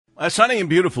A sunny and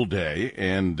beautiful day,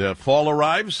 and fall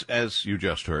arrives, as you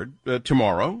just heard,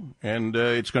 tomorrow, and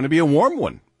it's going to be a warm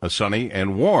one, a sunny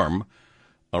and warm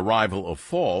arrival of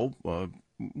fall.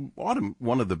 Autumn,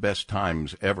 one of the best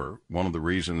times ever. One of the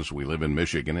reasons we live in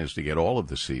Michigan is to get all of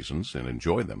the seasons and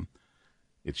enjoy them.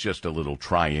 It's just a little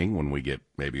trying when we get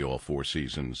maybe all four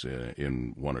seasons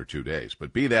in 1 or 2 days.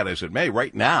 But be that as it may,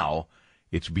 right now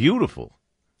it's beautiful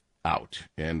out,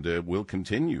 and will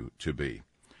continue to be.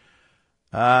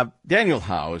 Daniel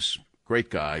Howes, great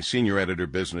guy, senior editor,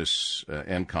 business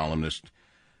and columnist.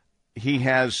 He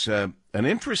has an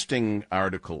interesting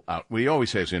article out. Well, he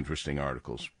always has interesting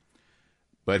articles.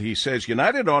 But he says,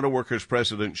 United Auto Workers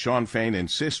President Shawn Fain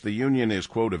insists the union is,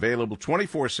 quote, available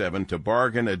 24/7 to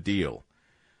bargain a deal.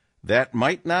 That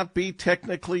might not be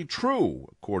technically true,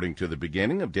 according to the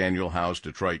beginning of Daniel Howes'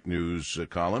 Detroit News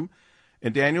column.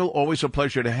 And, Daniel, always a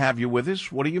pleasure to have you with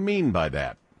us. What do you mean by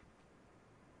that?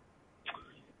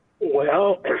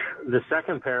 Well, the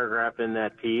second paragraph in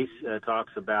that piece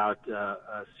talks about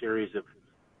a series of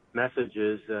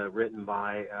messages written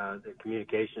by the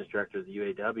communications director of the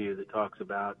UAW that talks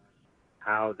about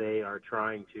how they are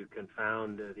trying to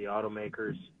confound the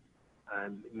automakers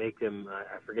and make them,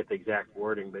 I forget the exact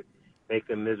wording, but make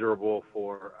them miserable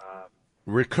for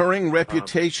recurring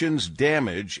reputations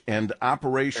damage and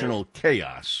operational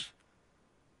chaos.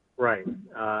 Right,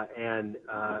 and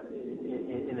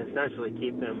essentially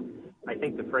keep them, I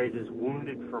think the phrase is,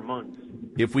 wounded for months.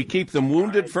 If we keep them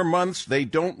wounded for months, they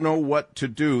don't know what to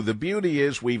do. The beauty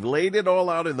is we've laid it all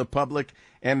out in the public,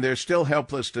 and they're still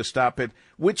helpless to stop it,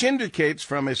 which indicates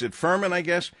from, is it Furman, I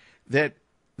guess, that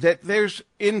there's,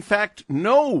 in fact,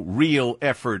 no real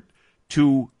effort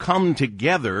to come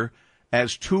together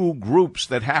as two groups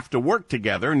that have to work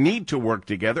together, need to work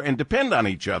together, and depend on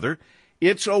each other.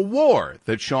 It's a war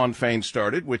that Shawn Fain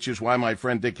started, which is why my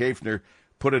friend Dick Hafner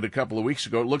put it a couple of weeks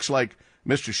ago. It looks like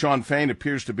Mr. Shawn Fain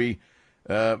appears to be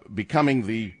becoming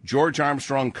the George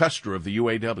Armstrong Custer of the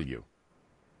UAW.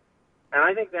 And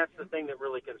I think that's the thing that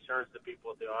really concerns the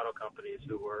people at the auto companies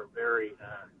who are very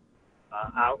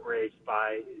outraged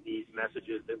by these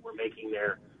messages that were making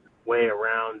their way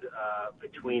around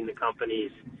between the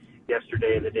companies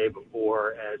yesterday and the day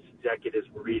before, as executives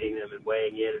were reading them and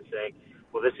weighing in and saying,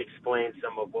 well, this explains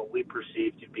some of what we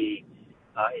perceive to be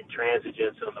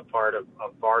intransigence on the part of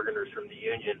bargainers from the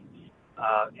union.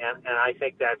 And I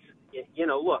think that's,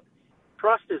 look,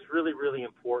 trust is really, really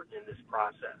important in this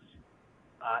process.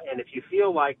 And if you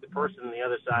feel like the person on the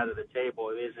other side of the table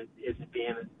isn't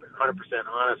being 100%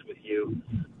 honest with you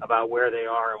about where they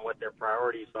are and what their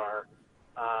priorities are,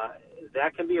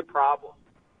 that can be a problem.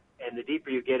 And the deeper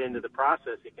you get into the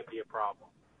process, it can be a problem.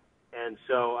 And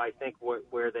so I think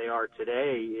where they are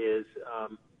today is,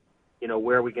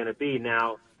 where are we going to be?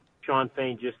 Now, Shawn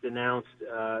Fain just announced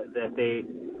that they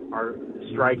are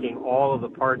striking all of the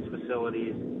parts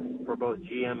facilities for both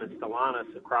GM and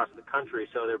Stellantis across the country.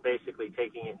 So they're basically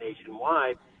taking it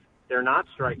nationwide. They're not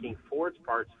striking Ford's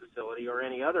parts facility or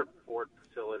any other Ford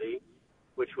facility,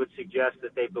 which would suggest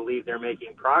that they believe they're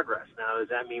making progress. Now, does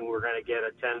that mean we're going to get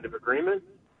a tentative agreement?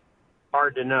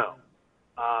 Hard to know.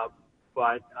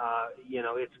 But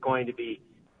it's going to be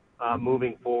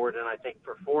moving forward, and I think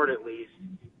for Ford at least,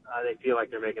 they feel like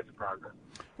they're making some progress.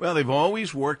 Well, they've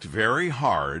always worked very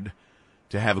hard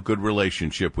to have a good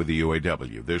relationship with the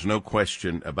UAW. There's no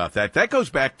question about that. That goes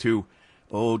back to,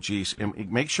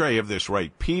 make sure I have this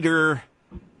right. Pete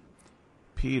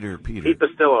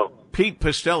Pastillo. Pete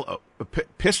Pastillo.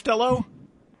 Pastillo?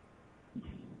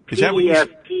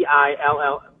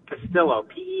 P-E-S-T-I-L-L. Pastillo.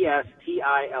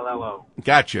 P-E-S-T-I-L-L-O.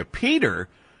 Gotcha. Peter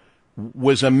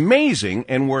was amazing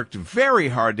and worked very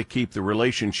hard to keep the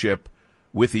relationship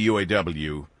with the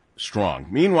UAW strong.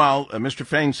 Meanwhile, Mr.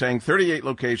 Fain saying 38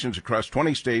 locations across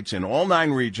 20 states in all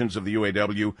 9 regions of the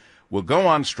UAW will go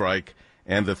on strike,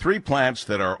 and the 3 plants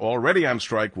that are already on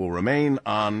strike will remain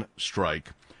on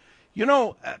strike.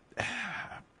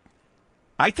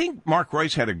 I think Mark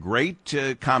Royce had a great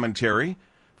commentary,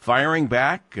 firing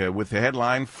back with the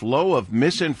headline, "Flow of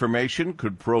Misinformation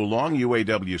Could Prolong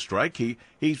UAW Strike." He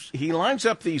lines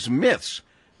up these myths.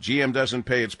 GM doesn't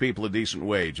pay its people a decent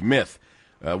wage. Myth.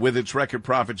 With its record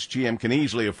profits, GM can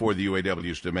easily afford the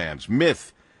UAW's demands.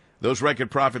 Myth. Those record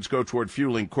profits go toward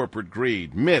fueling corporate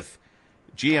greed. Myth.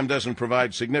 GM doesn't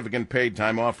provide significant paid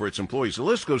time off for its employees. The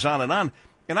list goes on.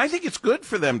 And I think it's good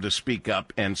for them to speak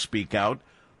up and speak out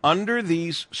under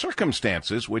these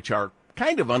circumstances, which are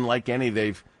kind of unlike any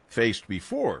they've faced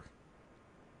before.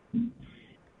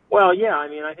 Well, yeah,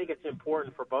 I think it's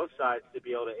important for both sides to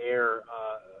be able to air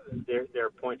their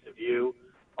points of view,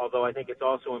 although I think it's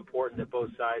also important that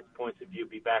both sides' points of view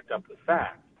be backed up with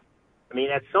facts. I mean,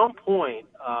 at some point,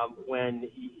 when,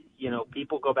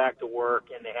 people go back to work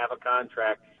and they have a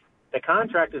contract, the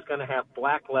contract is going to have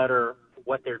black letter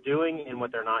what they're doing and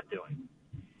what they're not doing.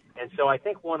 And so I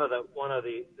think one of the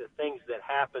things that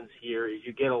happens here is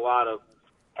you get a lot of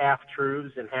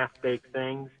half-truths and half-baked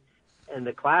things. And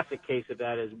the classic case of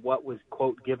that is what was,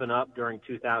 quote, given up during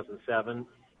 2007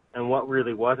 and what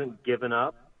really wasn't given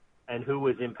up and who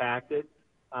was impacted.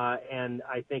 And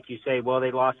I think you say, well,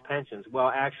 they lost pensions.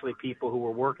 Well, actually, people who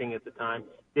were working at the time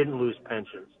didn't lose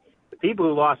pensions. The people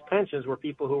who lost pensions were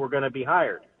people who were going to be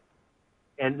hired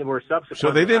and were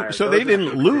subsequently hired. So they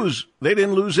didn't lose. They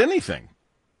didn't lose anything.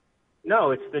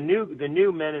 No, it's the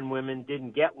new men and women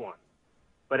didn't get one,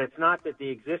 but it's not that the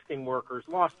existing workers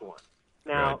lost one.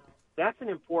 Now, right. That's an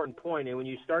important point, and when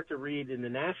you start to read in the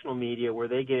national media where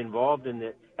they get involved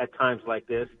at times like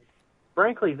this,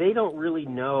 frankly, they don't really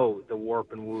know the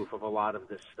warp and woof of a lot of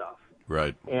this stuff.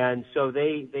 Right. And so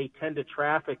they tend to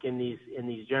traffic in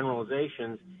these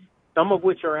generalizations, some of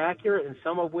which are accurate and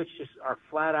some of which just are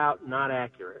flat out not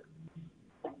accurate.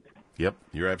 Yep,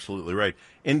 you're absolutely right.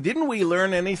 And didn't we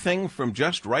learn anything from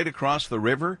just right across the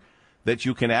river that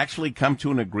you can actually come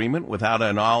to an agreement without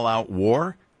an all-out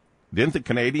war? Didn't the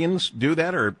Canadians do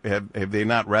that, or have they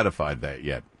not ratified that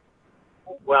yet?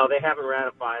 Well, they haven't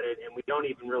ratified it, and we don't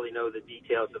even really know the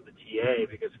details of the TA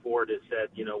because Ford has said,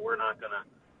 we're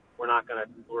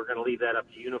going to leave that up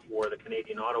to Unifor, the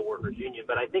Canadian Auto Workers Union.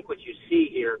 But I think what you see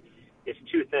here is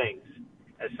two things.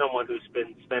 As someone who's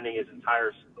been spending his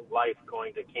entire life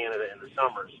going to Canada in the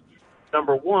summers,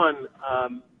 number one,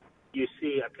 you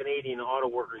see a Canadian Auto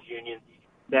Workers Union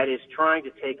that is trying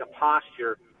to take a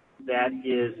posture that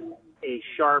is a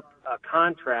sharp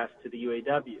contrast to the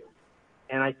UAW.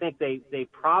 And I think they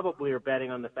probably are betting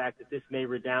on the fact that this may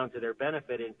redound to their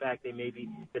benefit. In fact, they may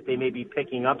be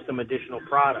picking up some additional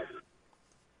products.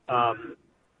 And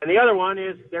the other one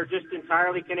is they're just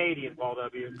entirely Canadian, Paul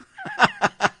W.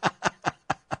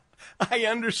 I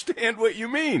understand what you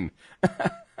mean.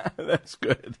 That's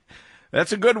good.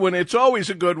 That's a good one. It's always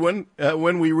a good one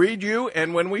when we read you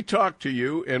and when we talk to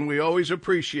you, and we always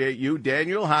appreciate you.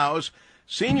 Daniel Howes,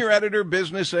 Senior Editor,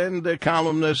 Business, and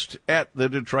columnist at the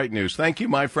Detroit News. Thank you,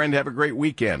 my friend. Have a great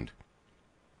weekend.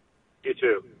 You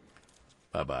too.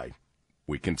 Bye-bye.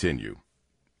 We continue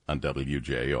on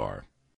WJR.